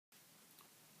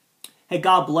Hey,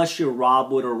 God bless you,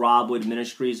 Robb with Robb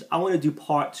Ministries. I want to do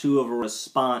part 2 of a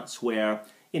response where,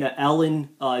 Ellen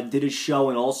did a show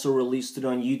and also released it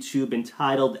on YouTube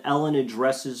entitled Ellen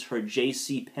Addresses Her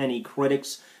JCPenney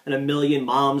Critics, and a million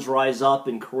moms rise up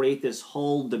and create this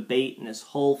whole debate and this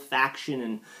whole faction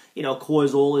and,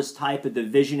 cause all this type of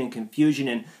division and confusion.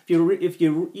 And if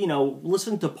you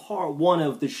listen to part 1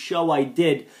 of the show I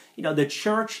did, the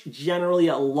church generally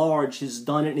at large has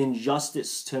done an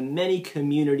injustice to many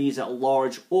communities at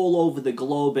large all over the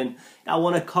globe. And I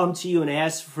want to come to you and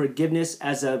ask for forgiveness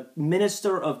as a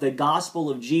minister of the gospel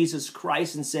of Jesus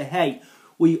Christ and say, hey,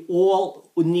 we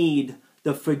all need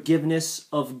the forgiveness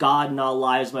of God in our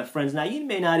lives, my friends. Now, you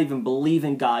may not even believe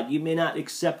in God. You may not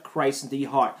accept Christ into your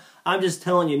heart. I'm just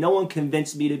telling you, no one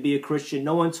convinced me to be a Christian.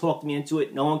 No one talked me into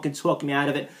it. No one can talk me out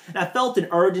of it. And I felt an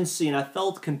urgency and I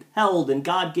felt compelled, and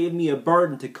God gave me a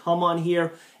burden to come on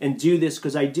here and do this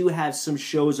because I do have some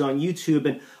shows on YouTube.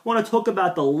 And I want to talk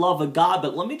about the love of God,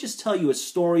 but let me just tell you a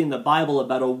story in the Bible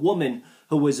about a woman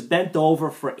who was bent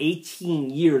over for 18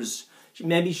 years.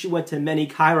 Maybe she went to many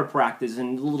chiropractors,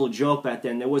 and a little joke back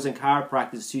then, there wasn't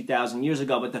chiropractors 2,000 years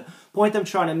ago, but the point I'm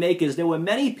trying to make is there were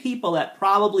many people that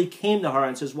probably came to her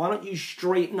and says, why don't you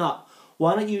straighten up?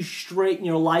 Why don't you straighten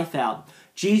your life out?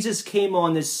 Jesus came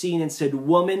on this scene and said,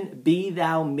 woman, be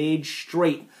thou made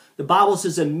straight. The Bible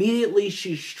says immediately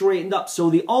she straightened up. So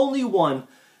the only one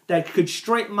that could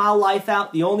straighten my life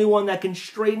out, the only one that can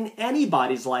straighten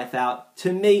anybody's life out,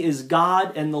 to me is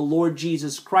God and the Lord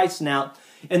Jesus Christ. Now,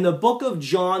 in the book of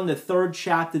John, the 3rd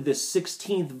chapter, the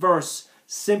 16th verse,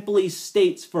 simply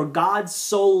states, for God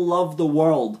so loved the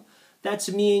world.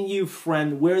 That's me and you,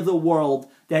 friend. We're the world.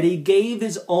 That he gave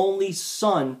his only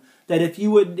son, that if you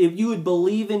would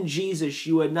believe in Jesus,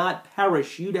 you would not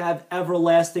perish. You'd have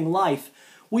everlasting life.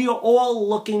 We are all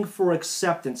looking for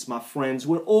acceptance, my friends.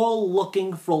 We're all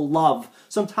looking for love.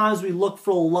 Sometimes we look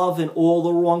for love in all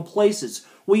the wrong places.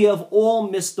 We have all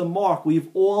missed the mark. We've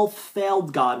all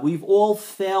failed God. We've all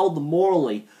failed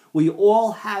morally. We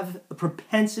all have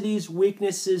propensities,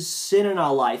 weaknesses, sin in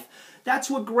our life. That's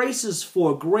what grace is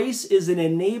for. Grace is an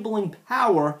enabling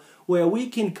power where we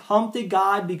can come to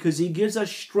God because he gives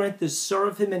us strength to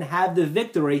serve him and have the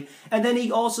victory. And then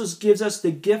he also gives us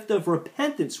the gift of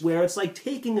repentance, where it's like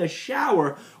taking a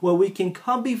shower, where we can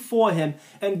come before him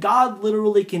and God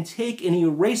literally can take an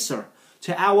eraser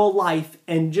to our life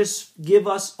and just give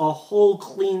us a whole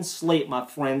clean slate, my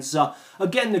friends.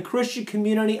 Again, the Christian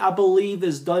community, I believe,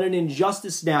 has done an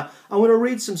injustice now. I want to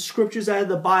read some scriptures out of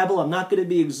the Bible. I'm not going to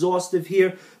be exhaustive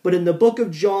here, but in the book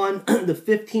of John, the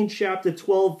 15th chapter,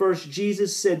 12th verse,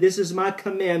 Jesus said, this is my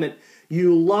commandment.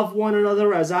 You love one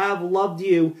another as I have loved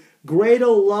you. Greater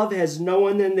love has no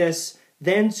one than this,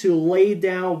 than to lay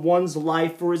down one's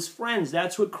life for his friends.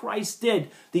 That's what Christ did.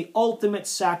 The ultimate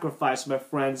sacrifice, my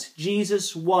friends.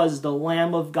 Jesus was the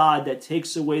Lamb of God that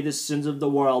takes away the sins of the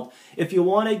world. If you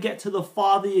want to get to the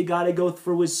Father, you got to go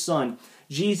through his Son.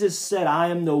 Jesus said, I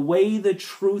am the way, the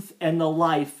truth, and the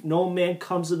life. No man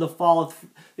comes to the Father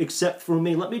except through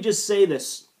me. Let me just say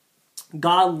this.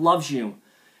 God loves you.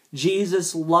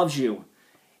 Jesus loves you.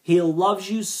 He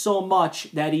loves you so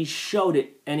much that he showed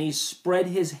it, and he spread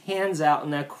his hands out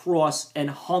on that cross and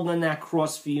hung on that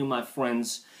cross for you, my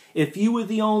friends. If you were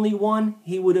the only one,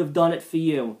 he would have done it for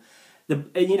you.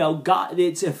 God,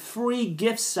 it's a free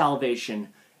gift, salvation.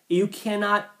 You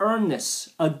cannot earn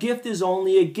this. A gift is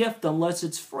only a gift unless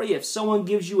it's free. If someone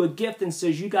gives you a gift and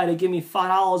says, you got to give me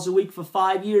 $5 a week for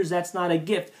 5 years, that's not a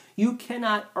gift. You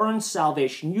cannot earn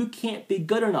salvation. You can't be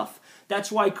good enough.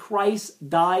 That's why Christ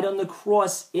died on the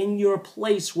cross in your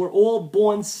place. We're all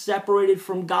born separated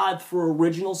from God for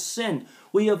original sin.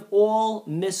 We have all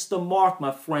missed the mark,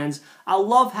 my friends. I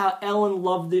love how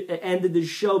Ellen ended the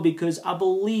show because I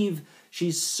believe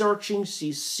she's searching,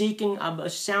 she's seeking.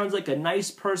 Sounds like a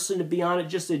nice person, to be honest,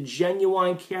 just a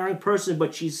genuine, caring person.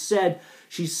 But she said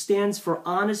she stands for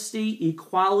honesty,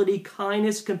 equality,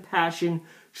 kindness, compassion,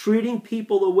 treating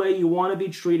people the way you want to be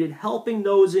treated, helping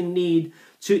those in need.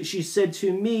 She said,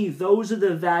 to me, those are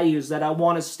the values that I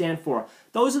want to stand for.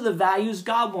 Those are the values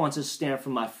God wants us to stand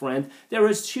for, my friend. There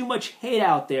is too much hate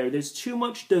out there. There's too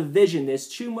much division. There's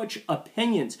too much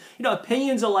opinions.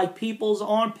 Opinions are like people's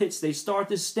armpits. They start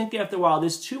to stink after a while.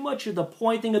 There's too much of the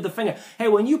pointing of the finger. Hey,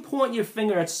 when you point your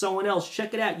finger at someone else,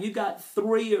 check it out. You got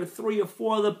three or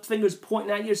four of the fingers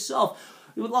pointing at yourself.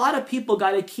 A lot of people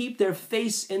got to keep their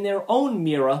face in their own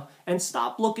mirror and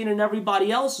stop looking at everybody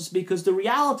else's, because the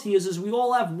reality is we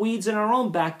all have weeds in our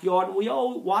own backyard. And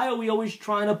why are we always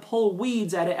trying to pull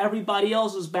weeds out of everybody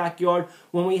else's backyard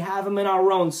when we have them in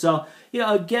our own? So,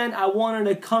 again, I wanted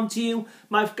to come to you.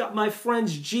 My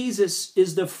friends, Jesus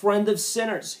is the friend of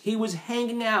sinners. He was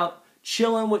hanging out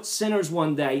chilling with sinners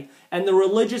one day, and the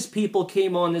religious people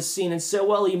came on the scene and said,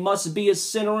 well, he must be a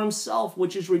sinner himself,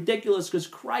 which is ridiculous because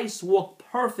Christ walked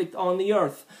perfect on the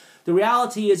earth. The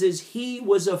reality is he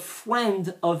was a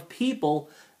friend of people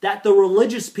that the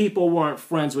religious people weren't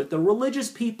friends with. The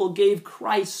religious people gave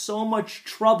Christ so much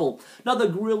trouble. Another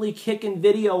really kicking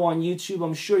video on YouTube,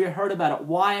 I'm sure you heard about it,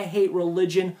 Why I Hate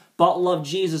Religion But Love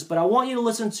Jesus. But I want you to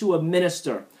listen to a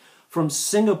minister from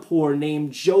Singapore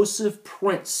named Joseph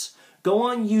Prince. Go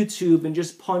on YouTube and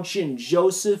just punch in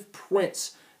Joseph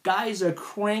Prince. Guy's a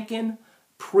cranking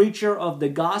preacher of the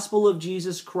gospel of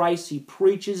Jesus Christ. He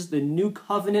preaches the new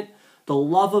covenant, the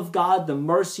love of God, the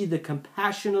mercy, the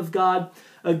compassion of God.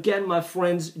 Again, my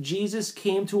friends, Jesus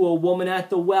came to a woman at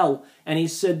the well, and he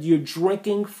said, you're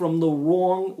drinking from the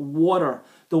wrong water.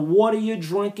 The water you're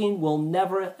drinking will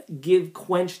never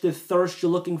quench the thirst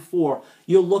you're looking for.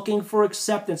 You're looking for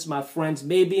acceptance, my friends,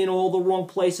 maybe in all the wrong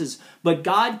places. But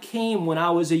God came when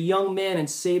I was a young man and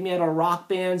saved me out of rock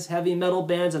bands, heavy metal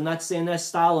bands. I'm not saying that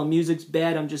style of music's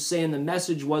bad. I'm just saying the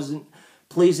message wasn't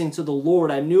pleasing to the Lord.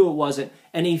 I knew it wasn't.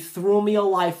 And he threw me a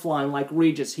lifeline like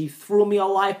Regis. He threw me a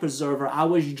life preserver. I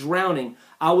was drowning.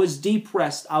 I was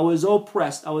depressed. I was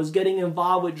oppressed. I was getting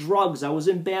involved with drugs. I was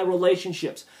in bad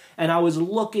relationships. And I was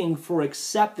looking for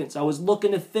acceptance. I was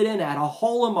looking to fit in. I had a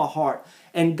hole in my heart.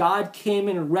 And God came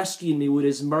and rescued me with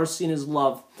his mercy and his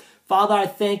love. Father, I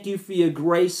thank you for your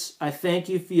grace. I thank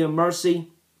you for your mercy.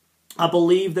 I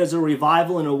believe there's a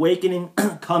revival and awakening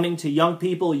coming to young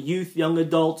people, youth, young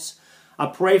adults. I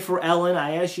pray for Ellen.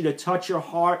 I ask you to touch her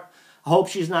heart. I hope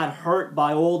she's not hurt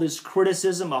by all this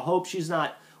criticism. I hope she's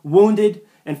not wounded.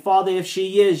 And Father, if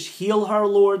she is, heal her,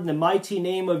 Lord, in the mighty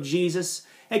name of Jesus.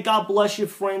 Hey, God bless you,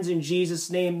 friends, in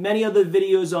Jesus' name. Many other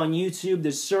videos on YouTube.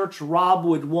 The search Robb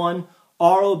Wood 1,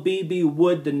 R-O-B-B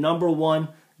Wood, the number 1.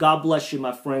 God bless you,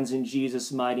 my friends, in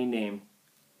Jesus' mighty name.